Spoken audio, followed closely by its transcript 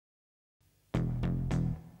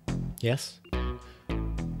Yes?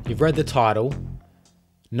 You've read the title.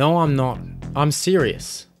 No, I'm not. I'm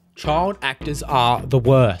serious. Child actors are the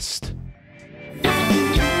worst.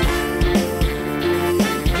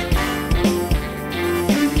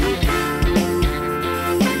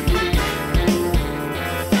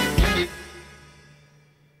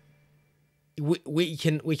 We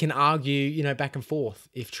can argue, back and forth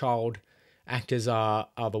if child actors are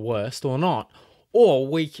the worst or not. Or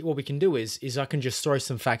what we can do is I can just throw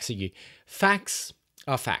some facts at you. Facts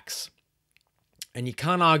are facts. And you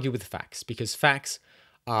can't argue with facts because facts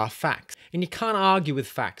are facts. And you can't argue with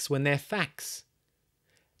facts when they're facts.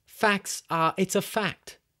 It's a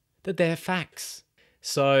fact that they're facts.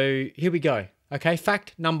 So here we go. Okay,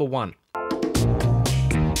 fact number 1.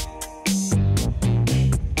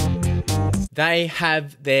 They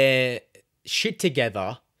have their shit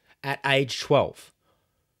together at age 12.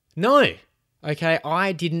 No. Okay,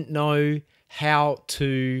 I didn't know how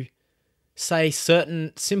to say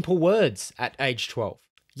certain simple words at age 12.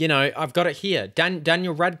 I've got it here.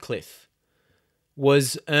 Daniel Radcliffe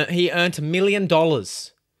he earned $1 million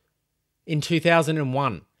in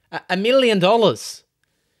 2001. $1 million.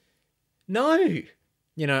 No.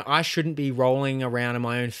 I shouldn't be rolling around in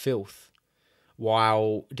my own filth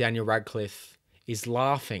while Daniel Radcliffe is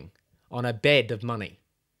laughing on a bed of money.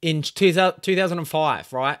 In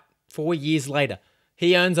 2005, right? 4 years later,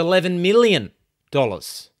 he earns $11 million.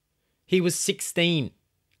 He was 16.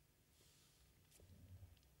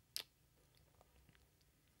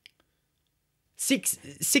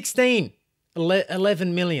 $16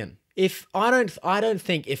 11 million. Even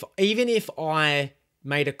if I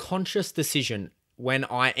made a conscious decision when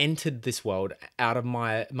I entered this world out of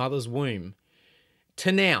my mother's womb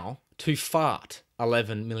to fart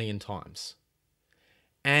 11 million times.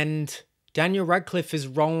 And Daniel Radcliffe is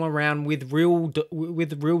rolling around with real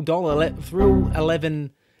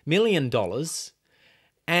 $11 million.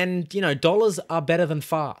 And, dollars are better than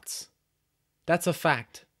farts. That's a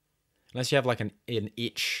fact. Unless you have like an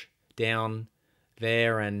itch down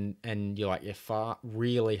there and you fart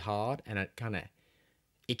really hard and it kind of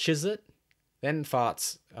itches it, then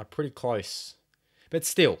farts are pretty close. But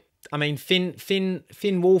still, Finn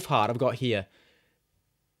Wolfhard, I've got here,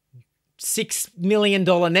 $6 million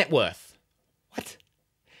net worth. What?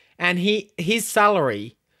 And his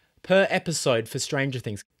salary per episode for Stranger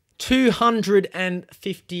Things,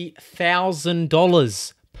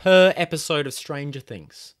 $250,000 per episode of Stranger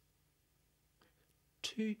Things.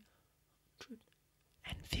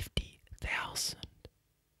 $250,000.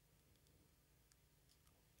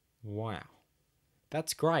 Wow.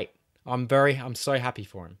 That's great. I'm so happy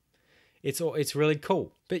for him. It's really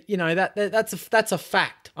cool. But that's a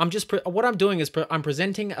fact. What I'm doing is I'm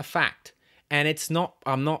presenting a fact, and there's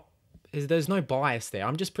no bias there.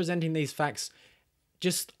 I'm just presenting these facts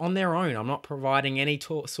just on their own. I'm not providing any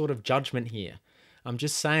sort of judgment here. I'm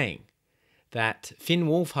just saying that Finn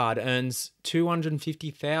Wolfhard earns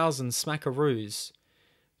 250,000 smackaroos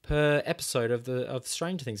per episode of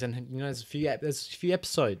Stranger Things, and there's a few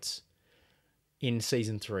episodes in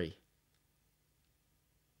season 3.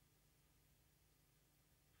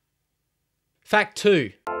 Fact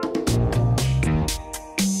 2.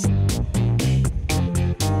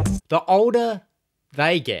 The older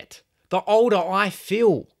they get, the older I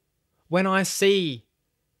feel when I see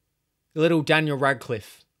little Daniel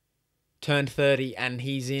Radcliffe turned 30 and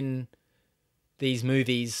he's in these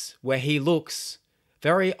movies where he looks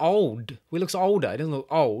very old. He looks older. He doesn't look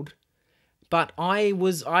old. But I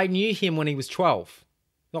knew him when he was 12.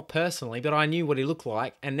 Not personally, but I knew what he looked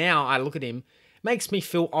like. And now I look at him, it makes me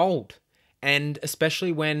feel old. And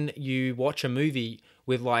especially when you watch a movie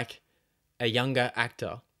with a younger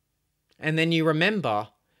actor, and then you remember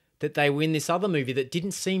that they were in this other movie that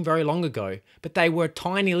didn't seem very long ago, but they were a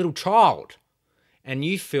tiny little child, and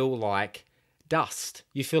you feel like dust.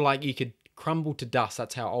 You feel like you could crumble to dust.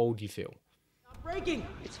 That's how old you feel. Not breaking.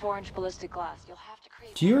 It's 4-inch ballistic glass. You'll have to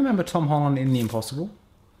create. Do you remember Tom Holland in The Impossible?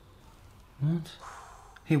 What?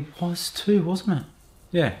 He was too, wasn't it?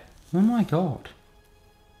 Yeah. Oh my God.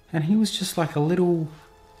 And he was just like a little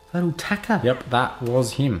tacker. Yep, that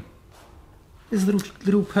was him. This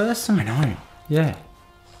little person. I know. Yeah.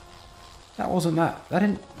 That wasn't that.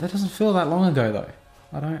 That doesn't feel that long ago though.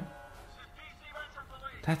 I don't.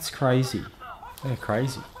 That's crazy. They're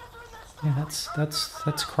crazy. Yeah, that's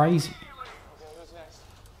crazy.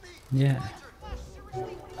 Yeah.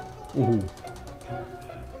 Ooh.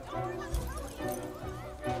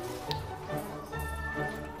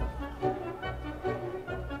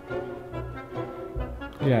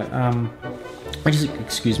 Yeah, just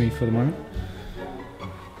excuse me for the moment.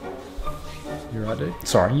 You're right, dude.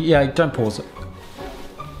 Sorry, yeah, don't pause it.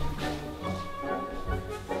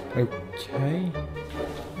 Okay.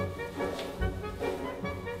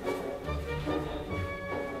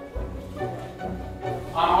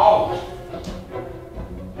 I'm old.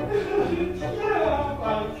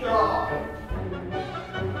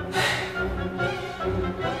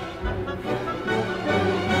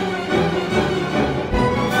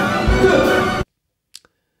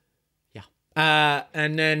 Yeah.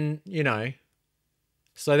 And then, you know,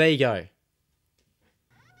 so there you go.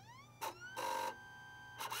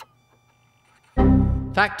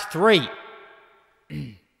 Fact 3.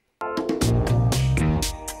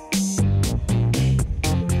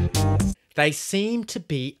 They seem to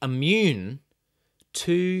be immune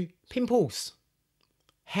to pimples.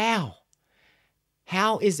 How?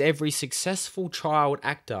 How is every successful child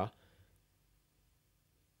actor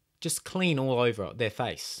just clean all over their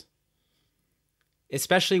face?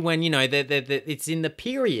 Especially when, you know, it's in the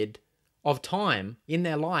period of time in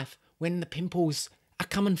their life when the pimples are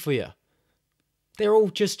coming for you. They're all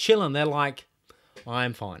just chilling. They're like,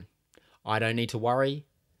 I'm fine. I don't need to worry.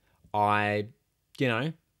 You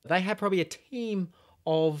know, they have probably a team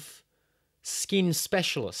of skin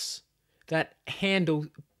specialists that handle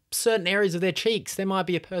certain areas of their cheeks. There might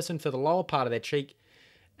be a person for the lower part of their cheek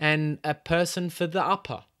and a person for the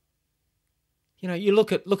upper. You know, you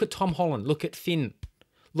look at Tom Holland, look at Finn,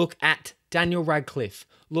 look at Daniel Radcliffe,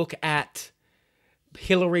 look at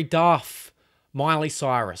Hilary Duff, Miley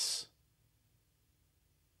Cyrus.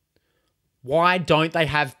 Why don't they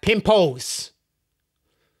have pimples?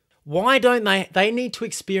 Why don't they need to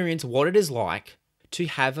experience what it is like to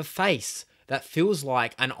have a face that feels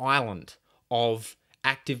like an island of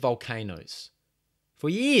active volcanoes for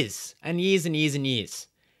years and years and years and years.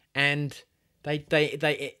 And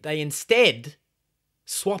they instead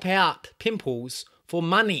swap out pimples for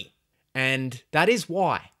money. And that is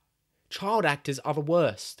why child actors are the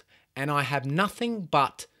worst. And I have nothing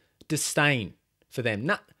but disdain for them.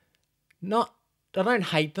 I don't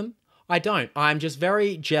hate them. I don't. I'm just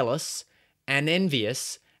very jealous and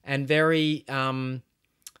envious and very,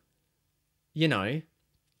 you know,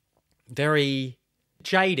 very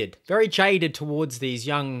jaded towards these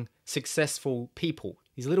young, successful people,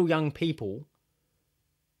 these little young people.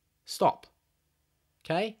 Stop.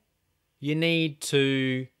 Okay? You need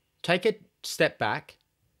to take a step back.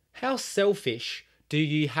 How selfish do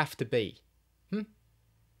you have to be?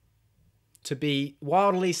 To be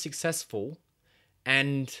wildly successful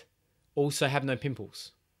and also have no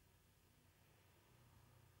pimples.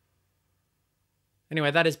 Anyway,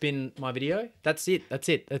 that has been my video. That's it. That's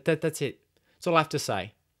it. That's it. That's all I have to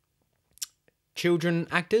say. Children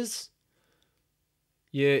actors,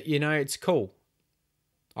 you know, it's cool.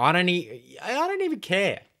 I don't even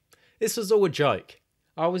care. This was all a joke.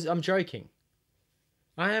 I'm joking.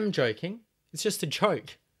 I am joking. It's just a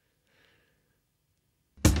joke.